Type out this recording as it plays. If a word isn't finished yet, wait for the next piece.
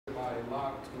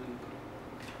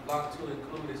lock to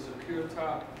include a secure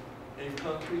top and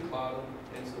concrete bottom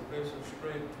and sufficient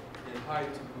strength and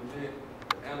height to prevent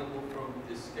the animal from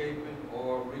escaping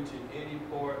or reaching any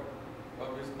part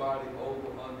of its body over,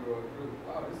 under, or through.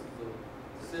 Wow, this is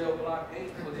a cell block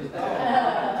 8 for this dog.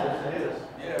 Yes, it is.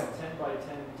 Yeah. 10 by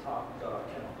 10 top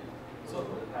kennel. So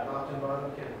Top and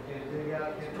bottom can't dig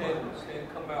out,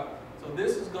 can't come out. So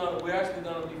this is we're actually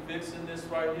gonna be fixing this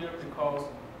right here because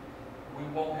we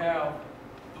won't have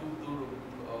through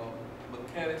the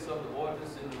mechanics of the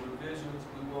ordinance and the revisions.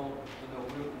 We won't,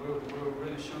 we're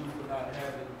really shooting for not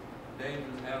having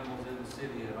dangerous animals in the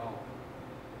city at all.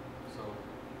 So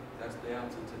that's the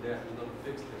answer to that. We're gonna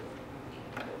fix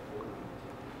that.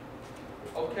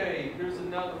 Okay, here's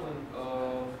another one.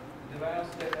 Did I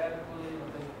answer that adequately? I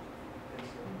think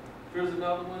so. Here's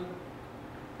another one.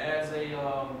 As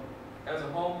a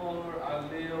homeowner, I've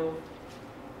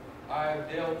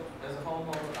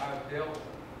dealt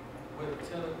with a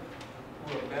tenant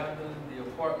who abandoned the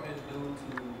apartment due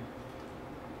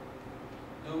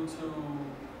to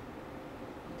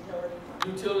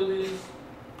utilities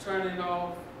turning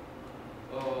off.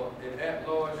 An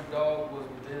at-large dog was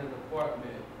within an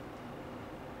apartment.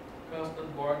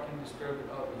 Constant barking, disturbing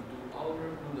others.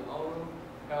 Do the owner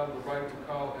have the right to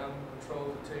call animal control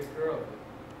to take care of it?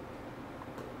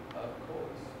 Of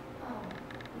course.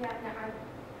 Yeah,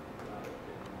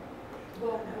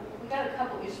 well, we got a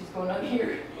couple issues going on here.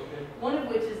 Okay. One of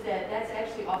which is that that's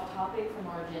actually off topic from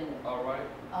our agenda. All right.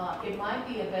 It might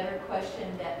be a better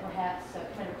question that perhaps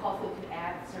Commander Caufield could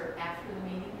answer after the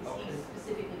meeting, because he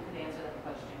specifically could answer that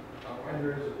question. All right. And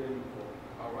there is a bidding for it.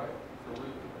 All right. So we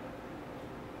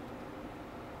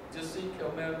just see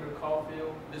Commander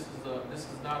Caufield. This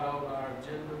is not on our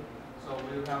agenda, so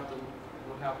we'll have to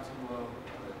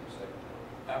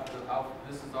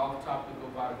this is off topic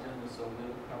of our agenda, so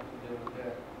we'll have to deal with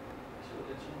that. Should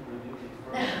let you review these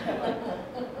first.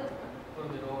 Put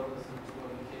them in order since we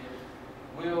can.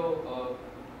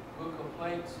 Will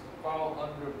complaints fall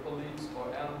under police or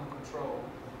animal control?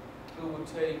 Who will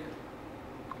take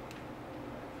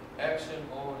action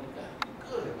on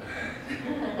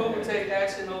who will take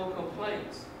action on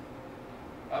complaints?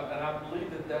 And I believe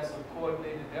that that's a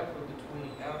coordinated effort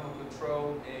between animal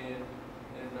control and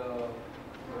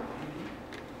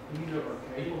Either are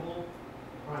capable.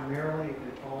 Primarily, if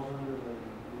it falls under the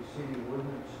city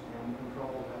ordinance, animal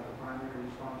control have the primary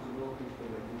responsibilities, but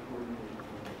they do coordinate.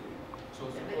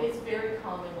 So But it's very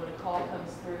common when a call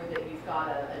comes through that you've got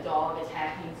a dog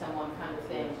attacking someone kind of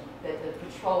thing, that the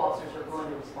patrol officers are going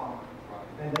to respond.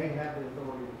 And they have the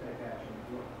authority to take action as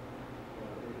well.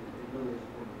 It really is a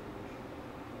coordinated issue.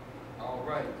 all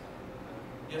right.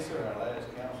 Yes, sir. Our last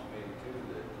council meeting too,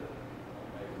 that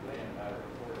maybe Lynn and I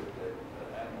reported that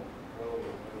animal control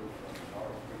was moved from our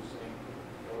precinct to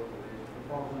control division. It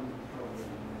falls under control of the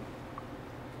animal.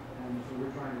 And so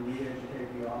we're trying to re-educate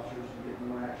the officers and get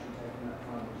more action taken up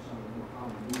front with some of the more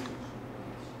common nuisance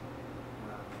complaints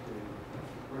to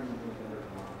bring them to a better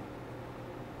mind.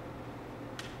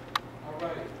 All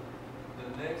right. The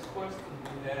next question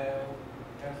we have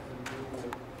has to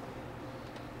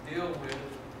deal with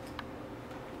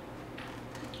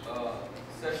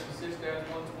Section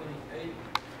 6-128.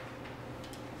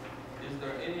 Is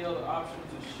there any other option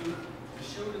to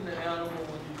shoot in the animal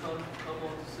when you come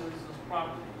on the citizen's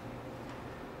property?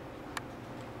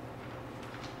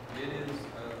 It is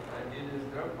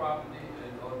their property,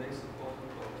 and are they supposed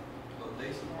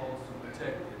to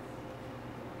protect it?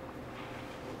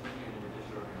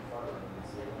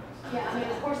 Yeah, I mean,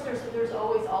 of course, there's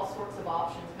always all sorts of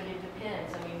options, but it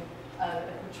depends. I mean, a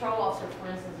patrol officer, for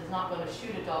instance, is not going to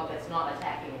shoot a dog that's not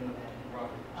attacking anybody.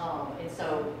 Right. And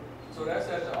so that's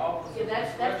at the office. yeah,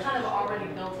 that's kind of already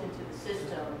built into the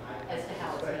system as to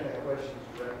how it's handled. That question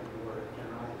is directly where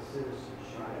cannot the citizens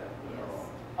shoot at the dog?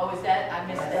 Oh, is that, I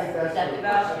missed that. Is that the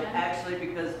question? Actually,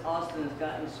 because Austin has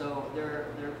gotten so, their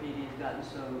PD has gotten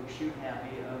so shoot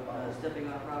happy of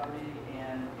stepping on property,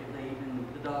 and if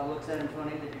the dog looks at him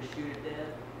funny, they just shoot it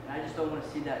dead. And I just don't want to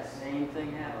see that same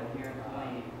thing happen here in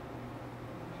Killeen.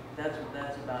 That's what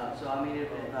that's about. So I mean, if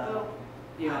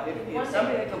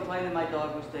somebody had complained that my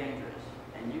dog was dangerous,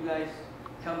 and you guys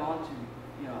come onto,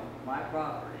 my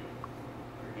property,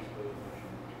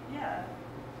 yeah,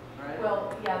 right?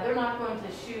 Well, yeah, they're not going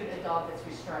to shoot a dog that's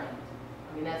restrained.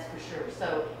 I mean, that's for sure.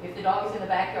 So if the dog is in the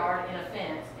backyard in a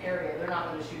fenced area, they're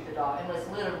not going to shoot the dog unless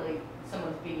literally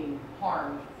someone's being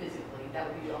harmed physically. That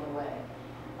would be the only way.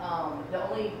 The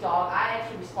only dog, I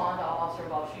actually respond to all officer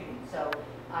involved shooting. So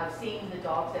I've seen the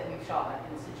dogs that we've shot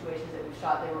in the situations that we've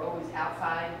shot. They were always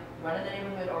outside, running the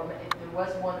neighborhood, or if there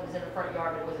was one that was in the front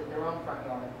yard, but it wasn't their own front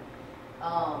yard.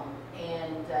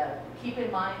 And keep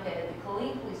in mind that at the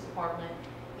Killeen Police Department,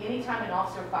 anytime an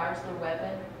officer fires their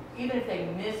weapon, even if they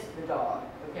miss the dog,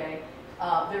 okay,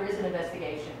 there is an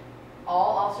investigation.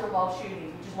 All officer-involved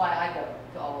shootings, which is why I go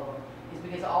to all of them, is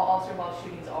because all officer-involved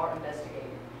shootings are investigated.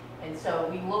 And so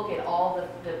we look at all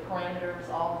the parameters,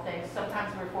 all the things.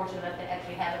 Sometimes we're fortunate enough to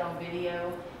actually have it on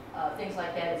video, things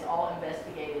like that. It's all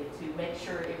investigated to make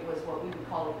sure it was what we would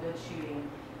call a good shooting,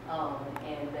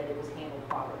 and that it was handled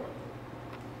properly.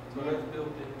 So that's built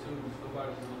into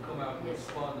somebody who's gonna come out and Yes.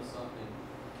 respond to something,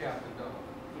 cap the dog.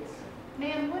 Yes, sir.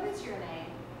 Ma'am, what is your name?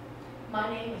 My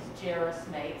name is Jerris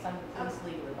Mates. I'm the police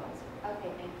legal advisor.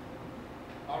 Okay, thank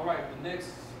you. All right, the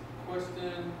next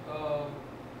question,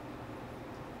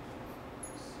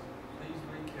 please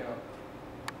recap.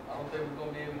 I don't think we're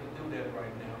gonna be able to do that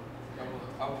right now.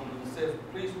 It says,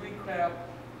 please recap,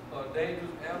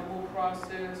 dangerous animal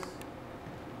process.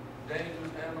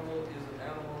 Dangerous animal is an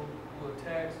animal who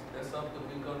attacks. That's something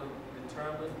we're gonna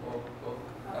determine, or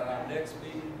at our next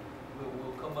meeting,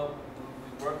 we'll come up, we'll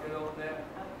be working on that.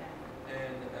 Okay.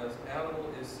 And as animal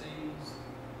is seized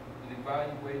and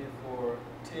evaluated for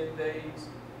 10 days,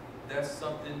 that's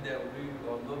something that we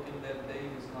are looking that day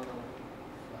is gonna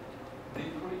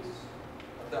decrease.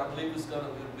 I believe it's gonna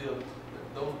be,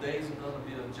 those days are gonna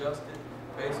be adjusted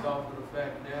based off of the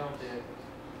fact now that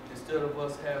instead of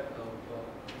us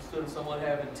instead of someone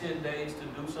having 10 days to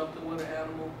do something with an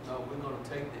animal, no, we're gonna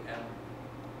take the animal.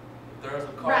 If there's a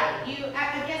call. Right,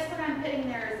 I guess what I'm putting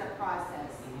there is a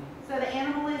process. Mhm. So the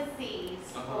animal is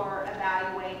seized or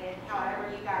evaluated, however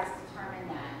you guys determine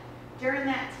that. During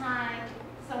that time,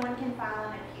 someone can file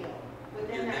an appeal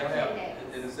within Yeah, that they'll 10 have- days.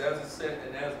 And it's as it said,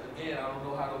 and as, again, I don't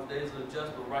know how those days will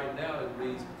adjust, but right now it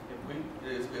reads,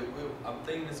 I'm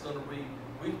thinking it's gonna read,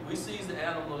 we seize the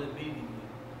animal immediately,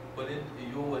 but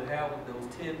you would have those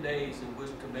 10 days in which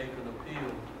to make an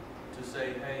appeal to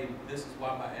say, hey, this is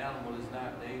why my animal is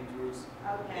not dangerous,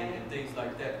 Okay. and things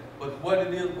like that. But what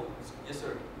it is, yes,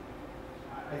 sir.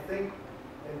 I think,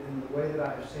 in the way that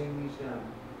I have seen these done,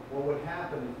 what would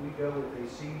happen if we go with a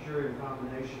seizure in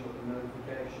combination with a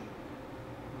notification?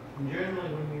 Generally,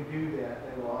 when you do that,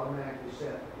 they will automatically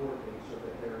set the court date so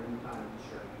that they're in time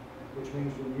constraint. Which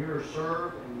means when you're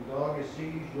served and the dog is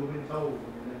seized, you'll be told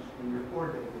when your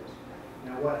court date is.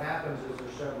 Now, what happens is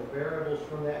there's several variables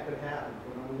from that could happen.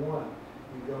 For number one,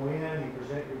 you go in, you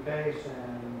present your case,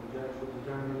 and the judge will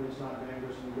determine it's not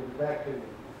dangerous and give it back to you.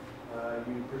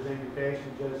 You present your case, and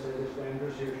the judge says it's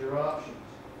dangerous, here's your options.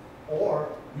 Or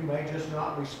you may just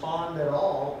not respond at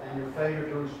all, and your failure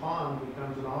to respond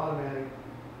becomes an automatic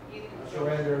You can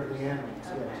surrender of the animal.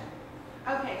 Okay.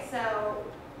 Yes. Okay, so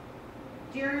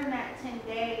during that 10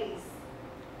 days,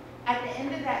 at the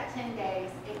end of that 10 days,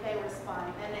 if they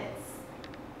respond, then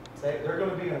it's, They're going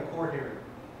to be in a court hearing.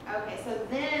 okay, so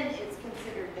then it's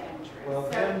considered dangerous. Well,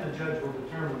 So- then the judge will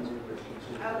determine whether it's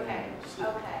considered Okay,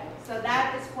 dangerous. okay, so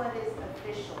that is what is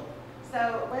official.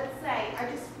 So let's say, I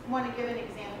just want to give an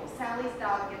example. Sally's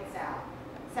dog gets out.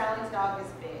 Sally's dog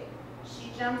is big.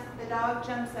 The dog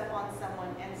jumps up on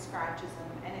someone and scratches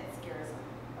them, and it scares them,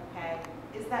 okay?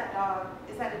 Is that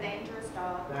a dangerous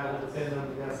dog? That will depend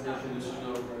on the definition.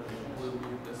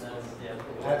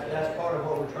 That's That's part of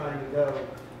what we're trying to go,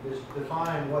 is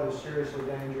define what is seriously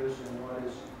dangerous and what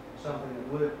is something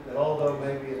that although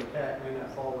maybe an attack may not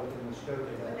fall within the scope of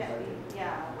Would that. that be,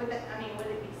 yeah, would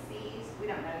it be seized? We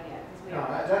don't know yet, because we No,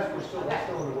 don't. we're still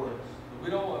in the works. We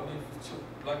don't,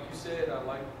 like you said, I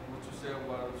like what you said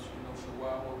about,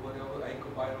 Chihuahua or whatever, ankle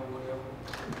bite or whatever.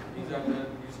 He's out there,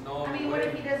 he's known. I mean, what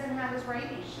if he doesn't have his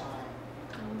rabies shot?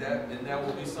 That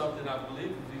would be something I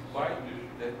believe if he's biting you,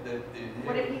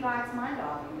 What if he bites my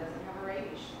dog and doesn't have a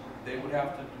rabies shot? they would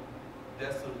have to,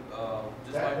 just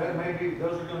That may like. be,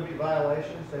 those are going to be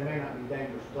violations. They may not be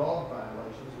dangerous dog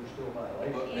violations, they're still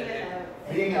violations. But- Even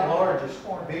though, Being at large is,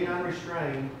 being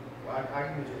unrestrained, I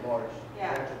can use it large, the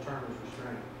Yeah. actual term is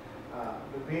restrained.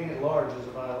 But being at large is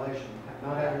a violation.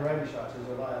 Not having rabies shots is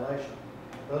a violation.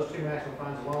 Those two maximum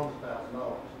fines alone is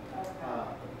 $1,000.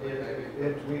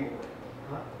 If we,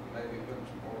 huh? Maybe put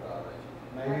some more violations.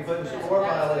 Maybe putting some That's more good.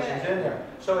 violations in there.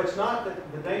 So it's not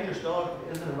that the dangerous dog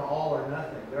isn't an all or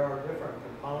nothing. There are different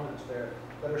components there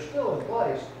that are still in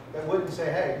place that wouldn't say,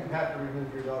 hey, you have to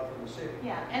remove your dog from the city.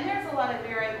 yeah, and there's a lot of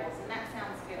variables, and that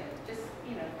sounds good, just,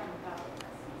 from the public, that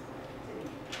sounds good to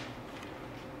me.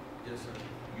 Yes, sir.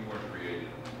 You weren't created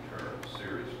in terms of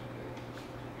serious occasions.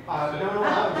 No,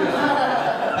 I'm just,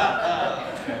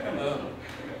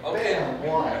 Okay. bam,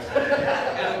 why?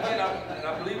 And again,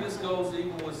 I believe this goes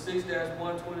even with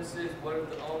 6-126, what if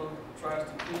the owner tries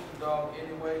to keep the dog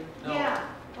anyway? No. Yeah,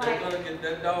 They're like, gonna get,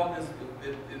 that dog is,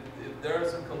 if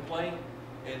there's a complaint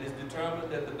and it's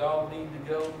determined that the dog needs to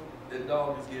go, the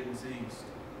dog is getting seized.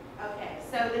 Okay,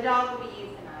 so the dog will be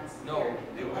euthanized. No,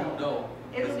 it won't, no.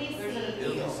 It'll be There's an seized.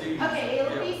 It'll be seized. Okay,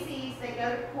 it'll Yeah. be seized, they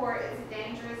go to court, it's a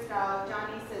dangerous dog.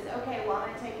 Johnny says, okay, well, I'm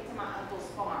gonna take it to my uncle's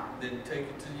farm. Then take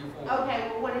it to your farm. Okay,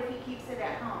 well, what if he keeps it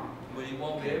at home? But he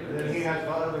won't be able to. Then he has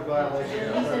other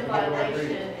violations. Then he's in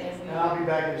violation and And I'll be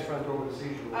back at his front door with a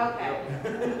seizure.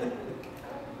 Okay.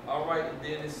 All right, and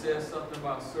then it says something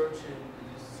about searching,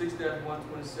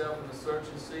 6-127, the search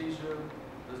and seizure.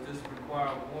 Does this require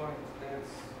a warrant?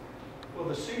 That's, Well,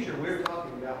 the seizure we're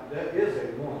talking about, that is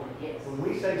a warrant. Yes. When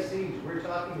we say seize, we're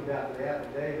talking about the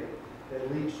affidavit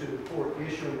that leads to the court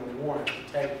issuing a warrant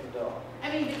to take the dog.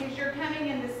 I mean, because you're coming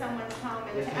into someone's home,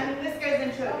 and, Yes, I mean, this goes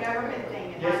into a government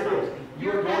thing. in my Yes, it mind. is.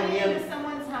 You're going coming in. into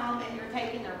someone's home and you're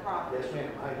taking their property. Yes,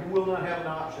 ma'am. You will not have an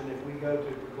option if we go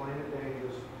to proclaim it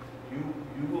dangerous.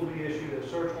 You will be issued, a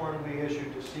search warrant will be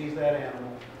issued to seize that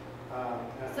animal.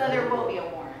 So there will be a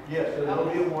warrant. Yes, there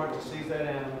will be a warrant to seize that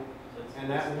animal, and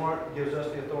that warrant gives us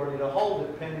the authority to hold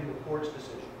it pending the court's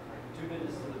decision. Two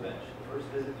visits to the bench. The first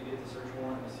visit to get the search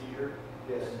warrant and the seizure.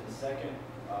 Yes. And the second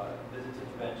visit to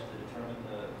the bench to determine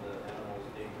the animal's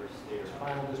dangerous state or not.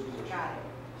 Final disposition. Got it.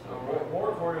 So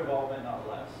more court involvement, not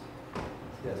less.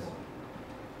 Yes.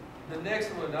 the next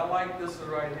one, I like this one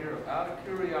right here, out of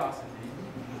curiosity.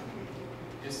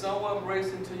 If someone breaks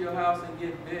into your house and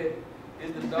get bit,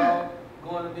 is the dog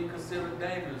going to be considered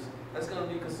dangerous? That's going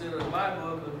to be considered, in my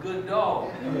book, a good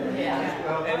dog. Yeah.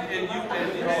 Well,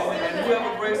 And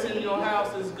whoever breaks into your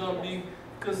house is going to be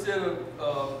considered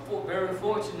very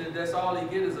fortunate. That's all he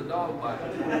gets is a dog bite.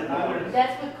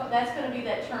 That's gonna be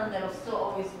that term that'll still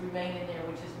always remain in there,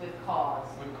 which is with cause.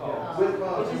 With cause. With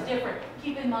cause. Which is different.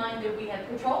 Keep in mind that we have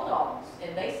patrol dogs,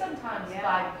 and they sometimes Yeah.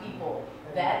 bite people.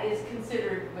 That is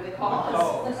considered with cause.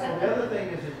 cause. The other thing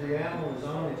is that the animal is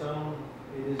on its own,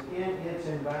 it is in its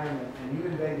environment, and you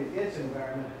invaded its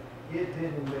environment, it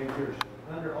did invade yours.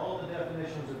 Under all the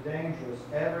definitions of dangerous,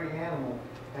 every animal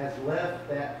has left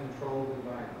that controlled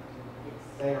environment.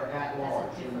 They are at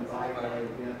large when the bite or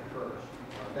event occurs.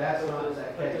 That's not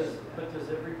that case. But does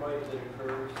every bite that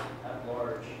occurs at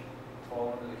large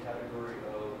fall under the category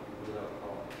of without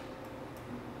cause?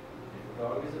 If a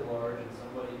dog is at large and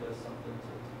somebody does something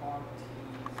to taunt,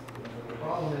 tease, The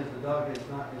problem is the dog is at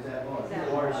large. He's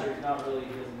at large, so he's not really,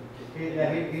 He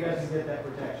doesn't get that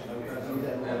protection because he's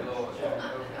at large.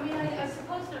 I mean, I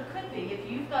suppose there could be, if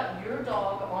you've got your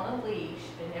dog on a leash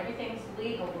and everything's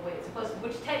legal the way it's supposed to,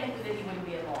 which technically then he wouldn't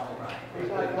be at large.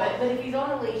 But if he's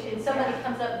on a leash and somebody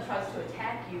comes up and tries to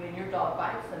attack you and your dog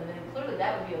bites them, then clearly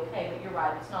that would be okay, but you're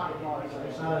right, it's not at large.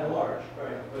 It's not at large.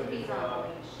 right, but If he's on a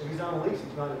leash. If he's on a leash,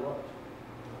 he's not at large.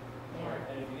 Yeah.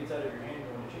 and if he gets out of your hand, you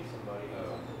want to chase somebody, then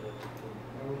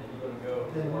you're gonna go.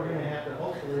 Then we're gonna have to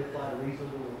hopefully apply a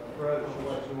reasonable approach to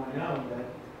what's going on, that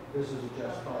this is a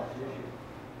just cause issue.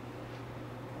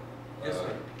 Yes,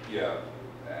 sir. Yeah,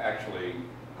 actually,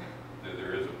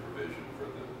 there is a provision for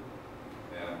the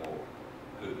animal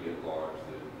could be at large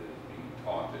that is being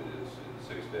taunted is in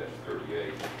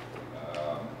 6-38.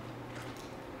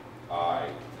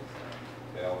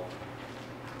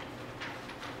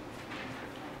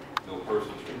 No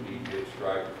person shall beat, hit,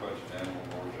 strike, or punch an animal,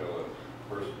 nor shall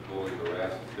a person bully,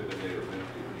 harass, intimidate, or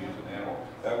mentally abuse an animal.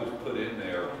 That was put in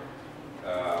there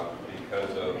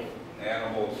because of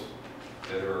animals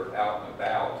that are out and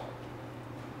about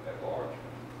at large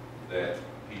that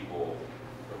people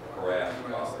harass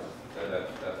and bother.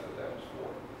 That's what that was for.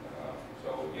 So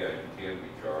yeah, you can be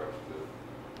charged with,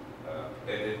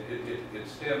 and it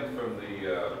stemmed from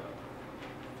the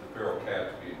feral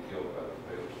cats being killed by the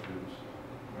failed students.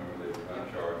 Remember, they were not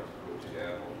charged with cruelty to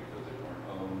animals because they weren't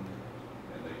owned,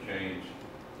 and they changed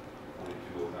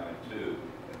 42092,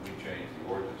 and we changed the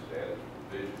ordinance to add a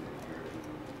provision in here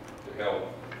to help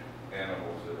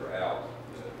animals that are out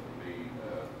from being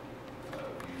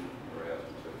abused, harassed,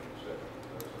 etc.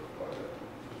 That's why that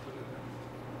was put in there.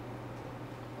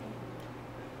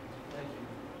 Thank you.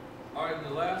 All right,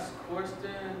 the last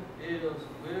question is,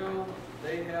 will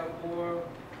they have more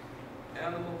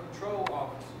animal control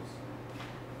officers?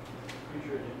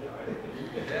 Future agenda item.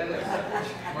 That is.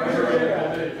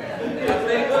 I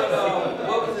think,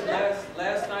 what was it,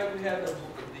 last night we had the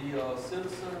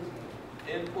citizens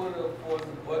input for the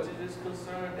budget is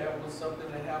concerned. That was something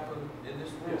that happened in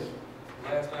this room. Yes.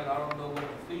 Last night, I don't know what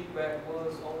the feedback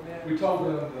was on that. We told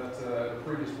them that the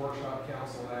previous workshop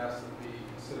council asked that we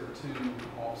consider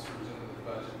 2 officers in the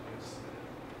budget,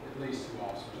 at least 2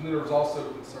 officers. And there was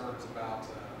also concerns about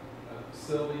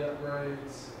facility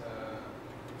upgrades,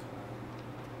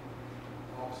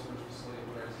 officers, facility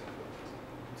upgrades.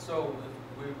 So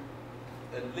we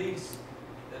at least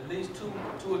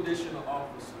two additional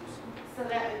officers. So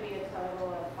that would be a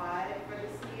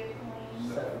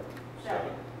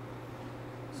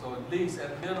least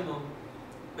at minimum,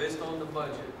 based on the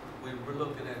budget, we're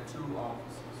looking at 2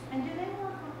 officers. And do they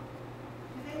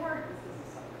work, this is a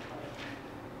separate question.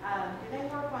 Do they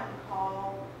work on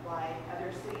call like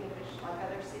other city officials, like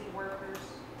other city workers?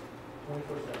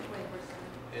 24/7.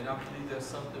 24/7. And I believe that's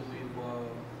something we've,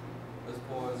 as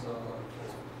far as, it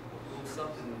was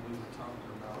something that we were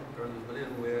talking about earlier, but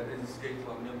anyway, it escaped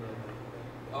my memory.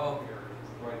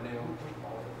 Right now.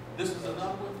 This is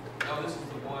another one? No, this is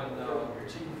the one,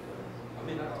 Chief. I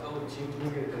mean, I told Chief.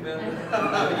 Commander.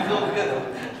 You know better.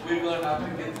 We're gonna have to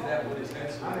get to that one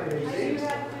eventually. I I do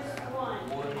have just one,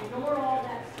 ignore all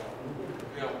that stuff.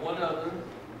 We got one other.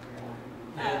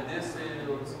 And this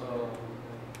is,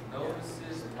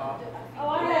 notices, Oh,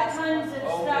 I have tons of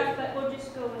Okay. stuff, but we'll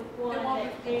just go with one that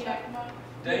came up.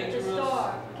 dangerous. The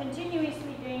star,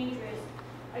 continuously dangerous.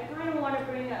 I kind of want to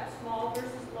bring up small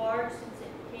versus large since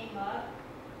it came up.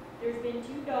 There's been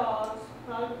 2 dogs,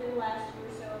 probably within the last year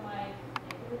or so in my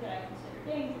neighborhood that I consider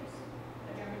dangerous. A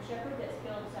German Shepherd that's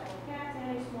killed several cats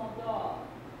and a small dog.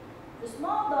 The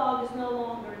small dog is no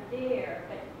longer there,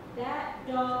 but that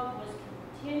dog was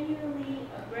continually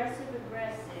aggressive.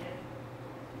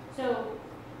 So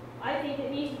I think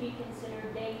it needs to be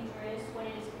considered dangerous when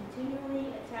it is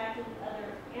continually attacking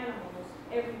other animals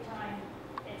every time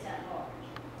it's at large.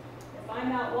 If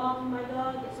I'm out walking my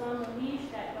dog, it's on the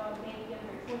leash, that dog may be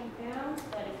under 20 pounds,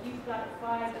 but if you've got a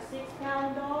 5 to 6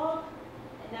 pound dog,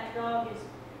 and that dog is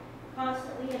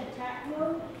constantly in attack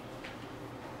mode,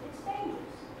 it's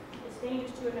dangerous. It's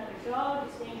dangerous to another dog,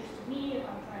 it's dangerous to me if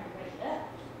I'm trying to break it up.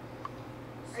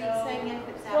 Are you saying if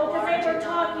it's at Well, because large they and were not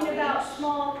on talking the about leash?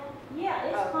 small, yeah,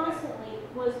 it's Okay. constantly,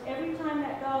 was every time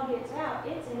that dog gets out,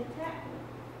 it's in attack mode.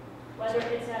 Whether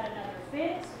it's at another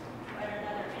fence, or at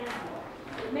another animal.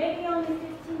 It may be only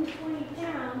 15 to 20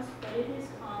 pounds, but it is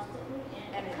constantly in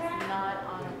And it's attack. not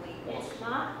on a leash. It's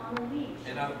not on a leash.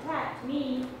 And It's attacked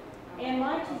me and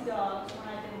my 2 dogs when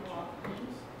I've been walking.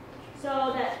 So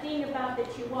that thing about the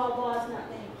Chihuahua is not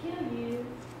going to kill you,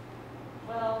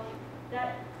 well,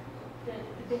 that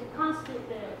the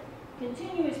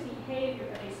continuous behavior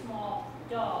of a small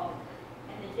dog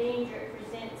and the danger it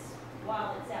presents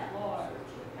while it's at large,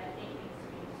 I think needs to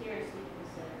be seriously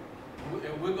considered.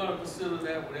 And we're gonna consider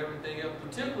that with everything else,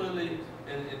 particularly,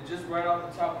 and just right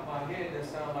off the top of my head, that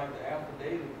sounds like the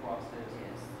affidavit process.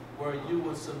 Where you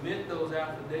would submit those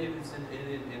affidavits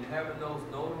and having those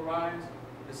notarized,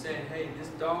 and saying, hey, this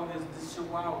dog is this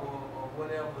Chihuahua or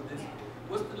whatever, this,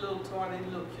 what's the little toy, they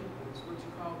little cute ones, what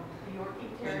you call them? The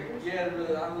Yorkie Terriers?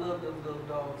 Yeah, I love those little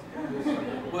dogs.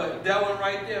 But that one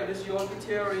right there, this Yorkie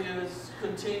Terrier is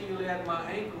continually at my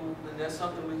ankle, and that's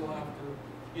something we're gonna have to,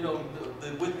 you know,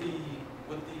 with the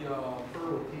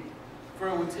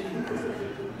fur with teeth.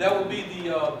 That would be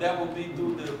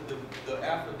through the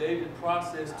affidavit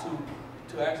process to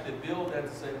actually build that to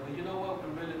say, well, you know what, we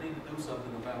really need to do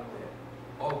something about that.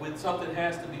 Or when something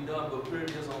has to be done, but put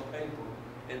it just on paper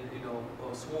and, you know,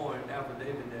 a sworn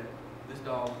affidavit that this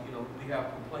dog, you know, we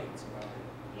have complaints about it.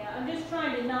 Yeah, I'm just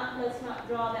trying to let's not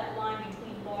draw that line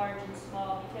between large and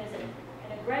small, because an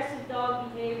aggressive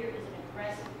dog behavior is an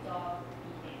aggressive dog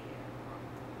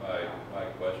behavior. My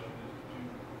question is,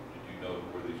 did you know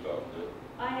where these dogs live?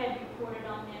 I had reported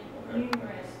on them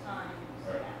numerous times.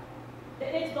 All right.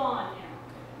 It's gone now.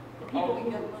 The people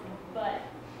moved, but,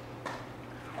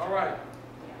 All right,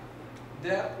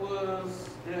 yeah.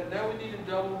 now we need to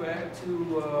double back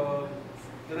to,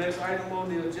 the next item on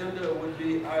the agenda would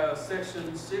be,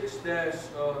 section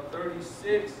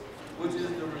 6-36, which is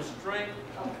the restraint.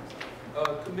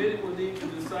 Committee will need to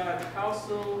decide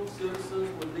council citizens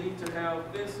will need to have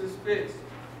fences fixed.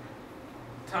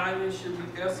 Timing should be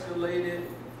escalated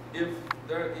if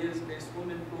there is a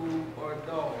swimming pool or a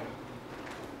dog.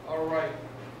 All right.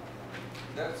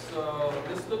 That's,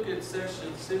 let's look at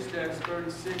section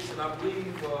 6-36, and I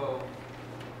believe,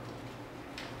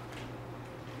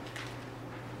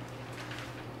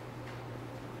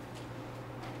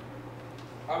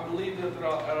 that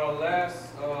at our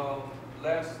last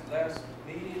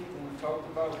meeting, when we talked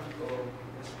about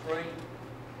restraint,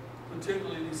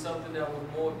 particularly something that was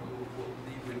more,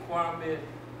 the requirement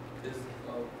is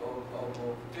of a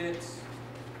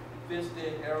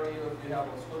fenced-in area if you have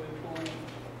a swimming pool.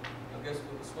 I guess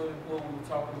with the swimming pool, we were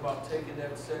talking about taking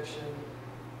that section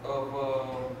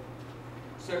of,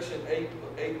 section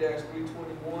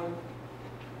 8-321,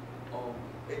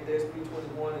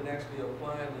 8-321, and actually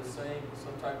applying the same,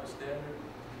 some type of standard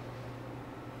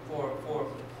for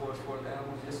the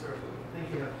animals. Yes, sir. I think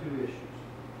you have 2 issues,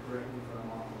 correct me if I'm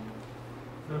off on this.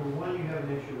 Number 1, you have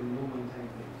an issue with no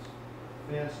maintained fence.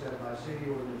 Fence that by city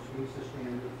ordinance meets the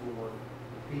standard for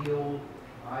appeal,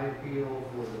 I appeal,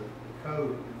 for the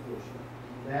code enforcement.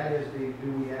 That is the,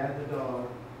 do we add the dog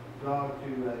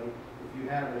to a, if you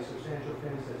have a substantial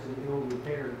fence that's in ill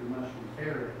repair, you must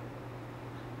repair it.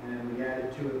 And we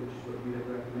added to it, which is what we have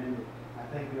recommended. I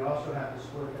think we also have to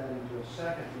split that into a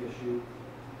second issue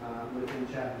within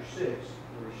Chapter 6,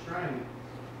 the restraint,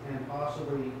 and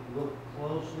possibly look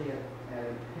closely at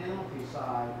a penalty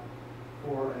side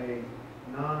for a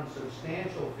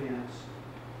non-substantial fence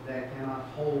that cannot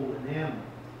hold an animal.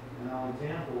 And I'll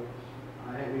example,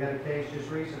 we had a case just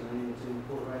recently, and it's in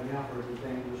court right now for a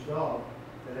dangerous dog,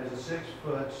 that has a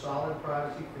 6-foot solid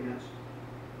privacy fence,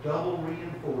 double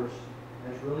reinforced.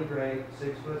 That's really great.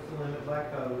 6 foot's the limit by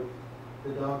code.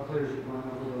 The dog clears it going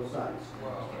over those sites.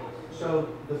 Wow. So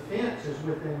the fence is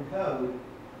within code,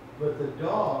 but the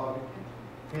dog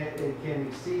can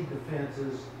exceed the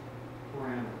fence's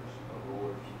parameters.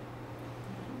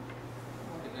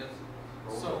 And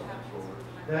that's, so,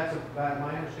 That's by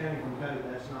my understanding from code.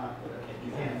 That's not.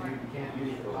 You can't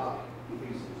use the top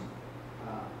pieces.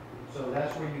 So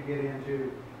that's where you get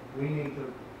into. We need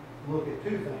to look at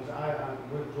two things.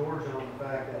 I'm with George on the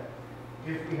fact that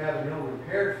if we have an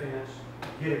ill-repaired fence,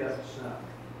 get it up to snuff.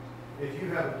 If you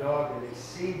have a dog that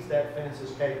exceeds that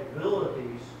fence's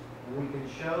capabilities, and we can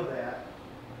show that,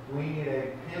 we need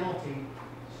a penalty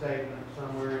statement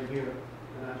somewhere in here.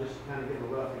 And I just kind of give a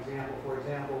rough example. For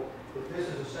example, if this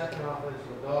is a second offense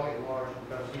of a dog at large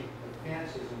because the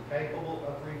fence is incapable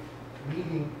of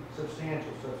meeting substantial.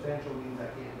 Substantial means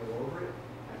I can't go over it,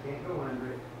 I can't go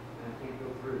under it, and I can't go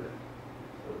through it.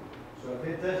 So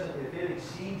if it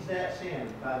exceeds that standard,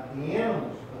 by the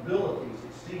animal's abilities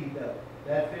exceed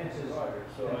that fence is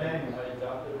So I contained.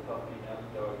 adopted a puppy, now the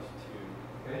dog's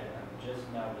 2, Okay. and I'm just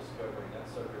now discovering that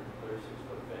sucker can clear a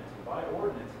 6-foot fence. And by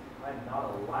ordinance, I'm not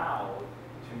allowed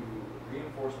to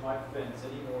reinforce my fence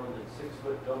any more than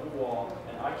 6-foot double wall,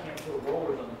 and I can't put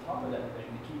rollers on the top of that thing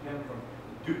to keep him from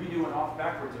doing off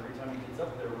backwards every time he gets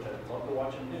up there, which I'd love to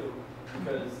watch him do,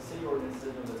 because the city ordinance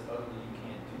says no, that's ugly, you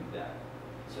can't do that.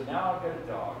 So now I've got a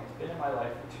dog, it's been in my life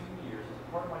for 2 years, it's a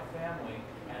part of my family,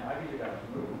 and I've either got to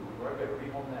move or I've got to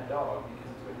rehome that dog because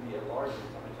it's going to be at large every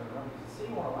time I turn around, because the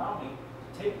city won't allow me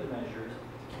to take the measures to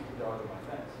keep the dog in my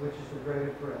fence. Which is the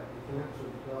greater threat, the fence or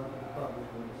the dog in the public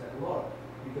when it's at large.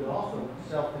 You could also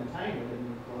self-contain it in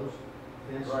a closed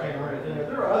fence. Right.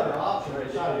 There are other options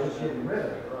besides just getting rid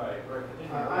of it. Right.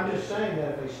 I'm just saying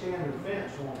that if a standard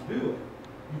fence won't do it,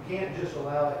 you can't just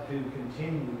allow it to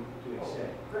continue to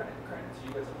extend. Granted, so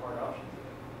you got some hard options.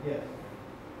 Yes.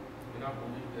 and I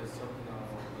believe there's something on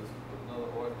this,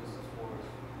 another ordinance as far as,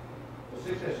 Well,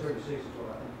 6-36 is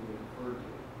what I think we referred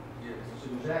to. yes. So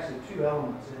there's actually 2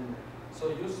 elements in there. So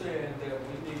you're saying that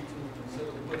we need to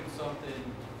consider putting something,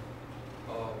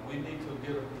 we need to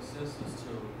get a consensus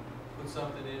to put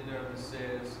something in there that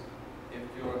says if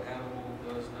your animal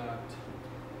does not.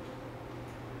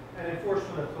 An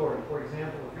enforcement authority, for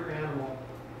example, if your animal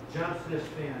jumps this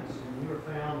fence and you are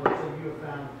found, let's say you are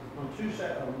found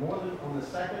on the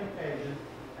second occasion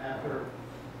after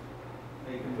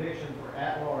a conviction for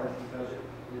at large because it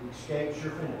escapes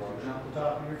your fence, it jumped the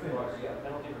top of your fence. Yeah,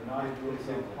 penalty for not doing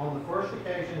something. On the first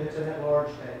occasion, it's an at large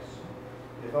case.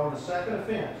 If on the second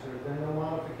offense, there's been no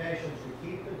modifications to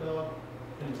keep the dog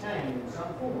contained in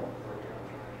some form,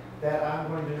 that I'm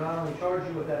going to not only charge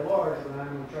you with at large, but I'm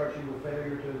going to charge you with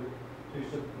failure to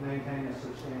maintain a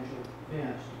substantial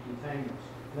fence to contain this.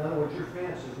 In other words, your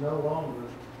fence is no longer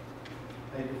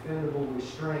a defendable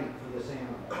restraint for this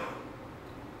animal.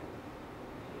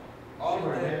 All See of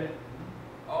where I'm that, headed?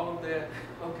 all of that,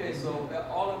 okay, so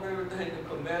all of everything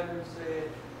the commander said,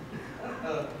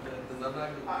 because I'm not.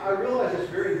 I realize it's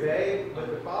very vague, but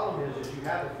the problem is you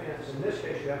have a fence. In this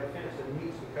case, you have a fence that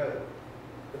meets the code.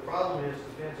 The problem is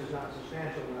the fence is not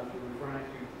substantial enough to refrain